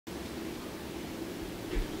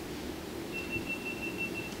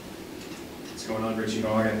going on, Richie?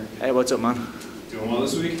 How are you? Hey, what's up, man? Doing well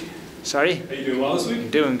this week? Sorry? Are you doing well this week? I'm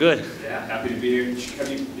doing good. Yeah, happy to be here.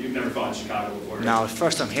 You've never fought in Chicago before, right? No,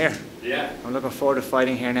 first time here. Yeah. I'm looking forward to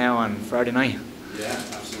fighting here now on Friday night. Yeah,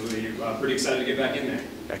 absolutely. You're pretty excited to get back in there.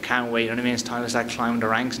 I can't wait, you know what I mean? It's time to start climbing the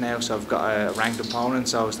ranks now, so I've got a ranked opponent,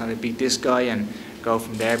 so it's time to beat this guy and go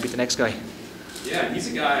from there, beat the next guy. Yeah,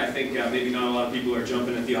 he's a guy I think maybe not a lot of people are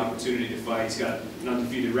jumping at the opportunity to fight. He's got an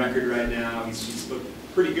undefeated record right now. He's looked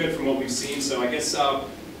pretty good from what we've seen, so I guess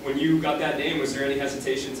when you got that name, was there any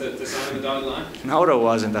hesitation to sign the dotted line? No, there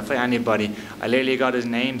wasn't. I fight anybody. I literally got his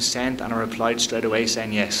name sent and I replied straight away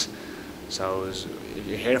saying yes. So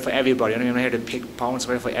you're here for everybody. I don't even here to pick opponents.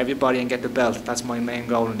 I'm here for everybody and get the belt. That's my main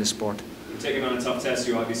goal in this sport. You're taking on a tough test.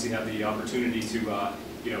 You obviously have the opportunity to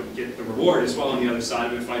get the reward as well on the other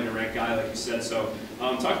side of it, fighting a ranked guy like you said. So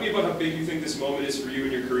talk to me about how big you think this moment is for you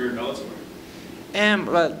in your career in Bellator.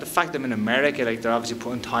 Well, the fact I'm in America, like they're obviously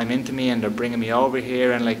putting time into me and they're bringing me over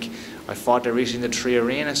here, and like I fought there recently in the 3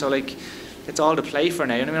 Arena, so like it's all to play for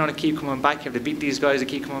now. You know what I mean? I want to keep coming back. You have to beat these guys to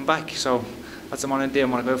keep coming back. So that's what I'm going to do.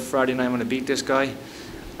 I'm going to go Friday night. I'm going to beat this guy,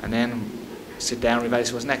 and then sit down and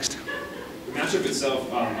realize what's next. The matchup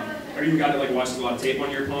itself. Are you a guy that like watches a lot of tape on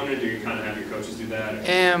your opponent, or do you kind of have your coaches do that?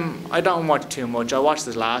 I don't watch too much. I watched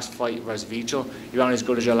his last fight versus Vichel. You're only as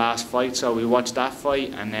good as your last fight, so we watched that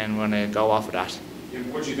fight and then we're going to go off of that.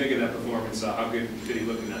 What did you think of that performance? How good did he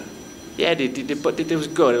look in that? Yeah, but it was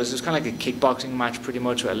good. It was kind of like a kickboxing match pretty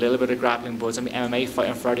much with a little bit of grappling, but it's an MMA fight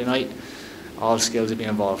on Friday night. All skills would be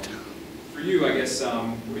involved. For you, I guess,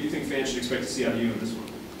 what do you think fans should expect to see out of you in this one?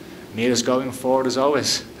 Me just going forward as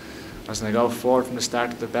always. I was going to go forward from the start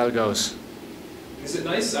that the bell goes. Is it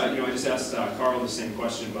nice, I just asked Carl the same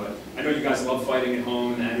question, but I know you guys love fighting at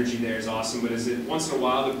home and the energy there is awesome, but is it once in a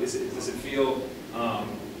while, does it feel,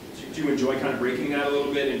 do you enjoy kind of breaking that a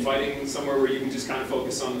little bit and fighting somewhere where you can just kind of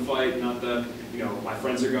focus on the fight, not the, my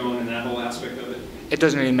friends are going and that whole aspect of it? It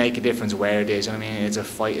doesn't really make a difference where it is. I mean, it's a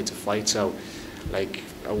fight, so like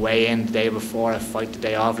a weigh-in the day before, a fight the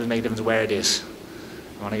day off, it doesn't make a difference where it is.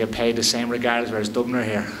 I want to get paid the same regardless whether it's Dublin or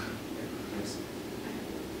here.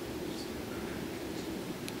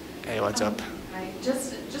 Hey, what's up? Hi.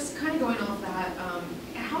 Just kind of going off that,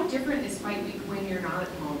 how different is fight week when you're not at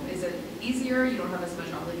home? Is it easier? You don't have as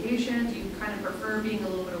much obligation? Do you kind of prefer being a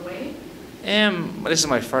little bit away? Well, this is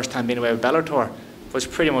my first time being away with Bellator. But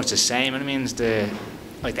it's pretty much the same. I mean, it's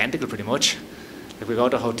identical pretty much. Like we go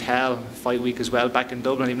to a hotel, fight week as well, back in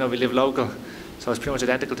Dublin, even though we live local. So it's pretty much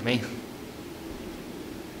identical to me.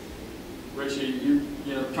 Richie, you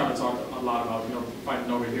kind of talk a lot about fighting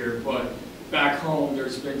over here, but back home,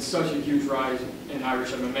 there's been such a huge rise in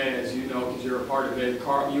Irish MMA, as you know, because you're a part of it.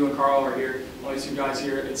 You and Carl are here, only 2 guys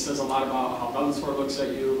here. It says a lot about how Bellator looks at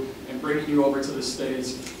you and bringing you over to the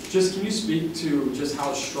States. Just can you speak to just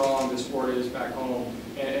how strong this sport is back home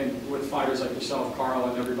and with fighters like yourself, Carl,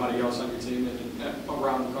 and everybody else on your team and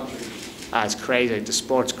around the country? It's crazy. Like, the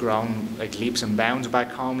sport's grown like leaps and bounds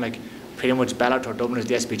back home. Like pretty much Bellator Dublin is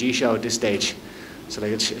the SPG show at this stage. So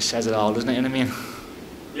like it says it all, doesn't it? You know what I mean?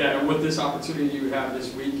 Yeah, and with this opportunity you have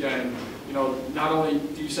this weekend, not only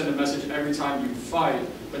do you send a message every time you fight,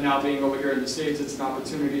 but now being over here in the States, it's an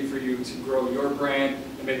opportunity for you to grow your brand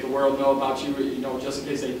and make the world know about you, just in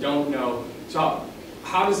case they don't know. So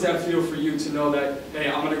how does that feel for you to know that, hey,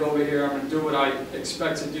 I'm going to go over here, I'm going to do what I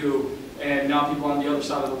expect to do, and now people on the other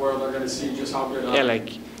side of the world are going to see just how good I am? Yeah, like,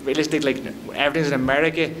 realistically, like, everything's in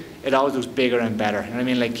America, it always looks bigger and better. You know what I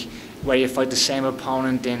mean? Like, where you fight the same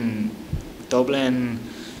opponent in Dublin,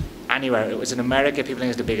 anywhere. It was in America, people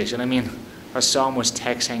think it's the biggest, you know what I mean? There's so much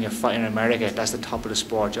tech saying you're fighting in America, that's the top of the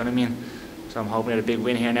sport, you know what I mean? So I'm hoping to have a big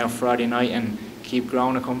win here now Friday night and keep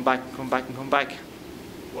growing and come back.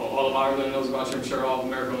 Well, all of Ireland knows about you, I'm sure all of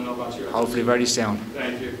America will know about you. Hopefully very soon.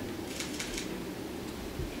 Thank you.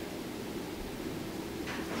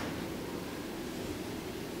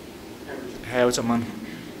 Hey, what's up, man?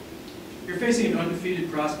 You're facing an undefeated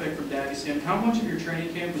prospect from Dagestan. How much of your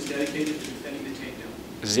training camp was dedicated to defending the takedown?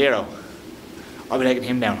 0. I'll be taking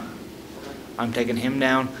him down. I'm taking him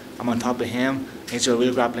down. I'm on top of him. Make sure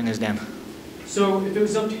real grappling is them. So, if it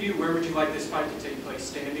was up to you, where would you like this fight to take place,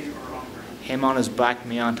 standing or on the ground? Him on his back,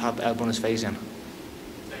 me on top, elbow on his face in.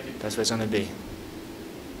 Thank you. That's what it's going to be.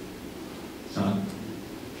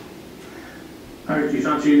 Hi, Richie,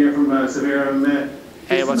 Sean Sheen here from Severe MMA.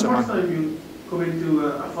 Hey, what's up, man? This is the first time you come into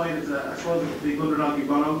a fight as I suppose it's a big underdog. You've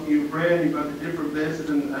gone out to Ukraine, you've gone to different places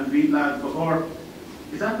and beat lads before.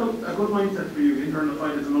 Is that a good mindset for you, entering the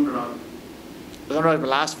fight as an underdog? I was underdog the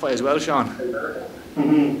last fight as well, Sean.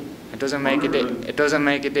 It doesn't make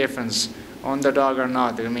a difference, underdog or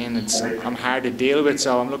not. I mean, I'm hard to deal with,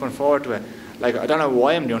 so I'm looking forward to it. like, I don't know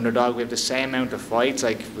why I'm the underdog. We have the same amount of fights.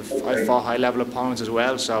 Like, I fought high-level opponents as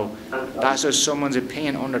well, so that's just someone's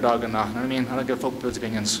opinion, underdog or not. You know what I mean? I don't give a fuck people's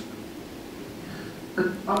opinions.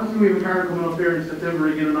 Obviously, we have a card coming up here in September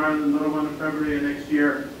again in Ireland, another one in February of next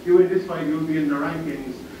year. You win this fight, you'll be in the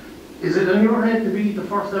rankings. Is it in your head to be the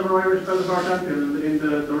first ever Irish Bellator champion in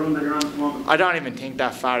the run that you're on at the moment? I don't even think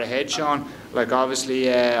that far ahead, Sean. Like,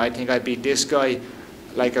 obviously, I think I beat this guy.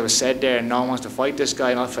 Like I was said there, no one wants to fight this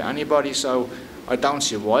guy, not for anybody, so I don't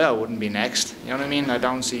see why I wouldn't be next. You know what I mean? I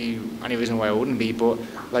don't see any reason why I wouldn't be, but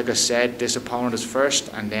like I said, this opponent is first,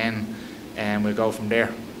 and then we'll go from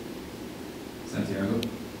there. Santiago.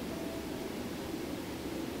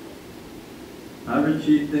 Hi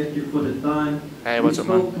Richie, thank you for the time. Hey, what's up,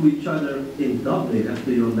 man? We spoke to each other in Dublin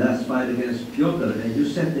after your last fight against Piotr, and you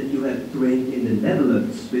said that you had trained in the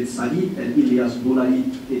Netherlands with Said and Ilyas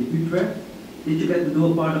Boulaid in Utrecht. Did you get to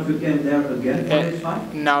do a part of your camp there again for this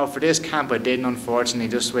fight? No, for this camp I didn't, unfortunately,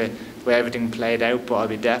 just the way everything played out, but I'll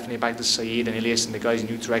be definitely back to Said and Ilyas and the guys in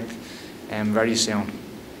Utrecht very soon.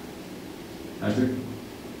 Patrick.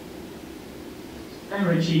 Hey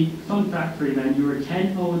Richie, fun fact for you man, you were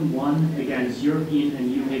 10-0-1 against European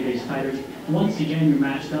and UK-based fighters. Once again you're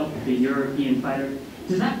matched up with a European fighter.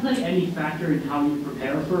 Does that play any factor in how you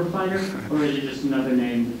prepare for a fighter, or is it just another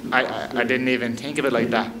name? I didn't even think of it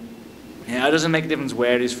like that. Yeah, it doesn't make a difference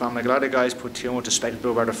where he's from. Like, a lot of guys put too much respect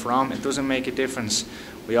about where they're from. It doesn't make a difference.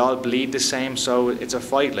 We all bleed the same, so it's a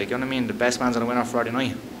fight. Like, you know what I mean? The best man's gonna win on Friday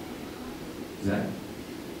night. Zach.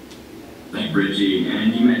 Thank Richie,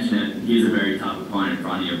 and you mentioned that he's a very tough opponent in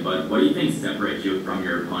front of you, but what do you think separates you from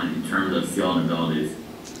your opponent in terms of skill and abilities?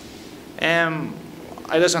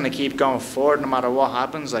 I just want to keep going forward no matter what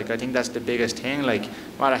happens. Like, I think that's the biggest thing. Like, no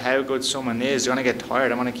matter how good someone is, they're going to get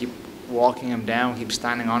tired. I want to keep walking him down, keep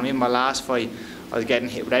standing on him. Even my last fight, I was getting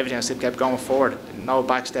hit with everything. I still kept going forward. No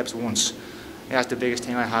back steps once. That's the biggest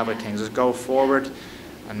thing I have with things. Just go forward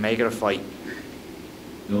and make it a fight.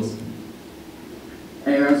 Jules.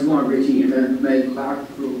 Hey, how's it going, Richie? And then Meg Clark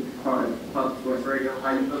for Public Sports Radio.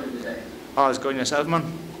 How you feeling today? Oh, it's good. Yourself,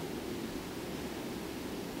 man?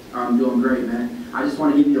 I'm doing great, man. I just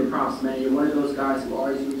want to give you your props, man. You're one of those guys who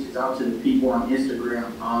always reaches out to the people on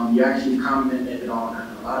Instagram. You actually commented on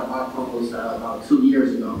a lot of my posts about 2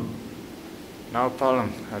 years ago. No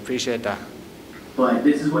problem. I appreciate that. But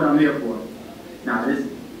this is what I'm here for. Now, this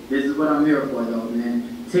is what I'm here for, though,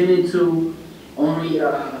 man. 10-2, only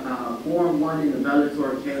 4-1 in the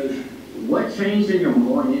Bellator cage. What changed in your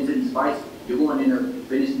going into these fights? You're going in to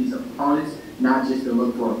finish these opponents, not just to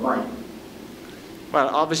look for a fight. Well,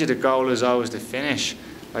 obviously the goal is always to finish.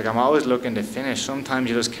 Like, I'm always looking to finish. Sometimes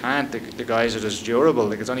you just can't. The guys are just durable.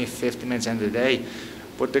 Like, it's only 50 minutes into the day.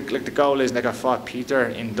 But the goal is, like, I fought Peter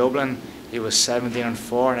in Dublin. He was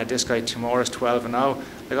 17-4, and this guy Timur is 12-0.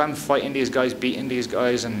 Like, I'm fighting these guys, beating these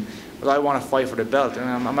guys, and I want to fight for the belt. And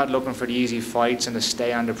I'm not looking for the easy fights and to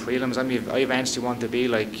stay on the prelims. I eventually want to be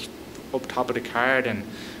like up top of the card and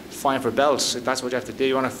fighting for belts. If that's what you have to do.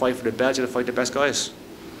 You want to fight for the belts, you have to fight the best guys.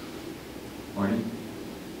 Marty.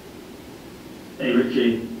 Hey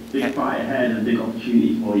Richie, big fight ahead and a big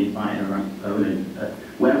opportunity for you fighting a ranked opponent.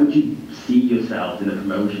 Where would you see yourself in a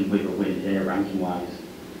promotion with a win here, ranking-wise?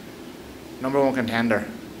 #1 contender.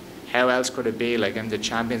 How else could it be? Like, the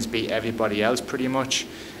champions beat everybody else pretty much,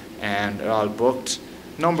 and they're all booked.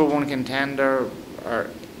 #1 contender, or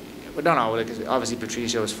I don't know. Like, obviously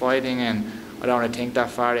Patricio was fighting, and I don't want to think that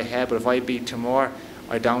far ahead. But if I beat Timur,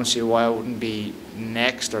 I don't see why I wouldn't be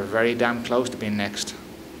next or very damn close to being next.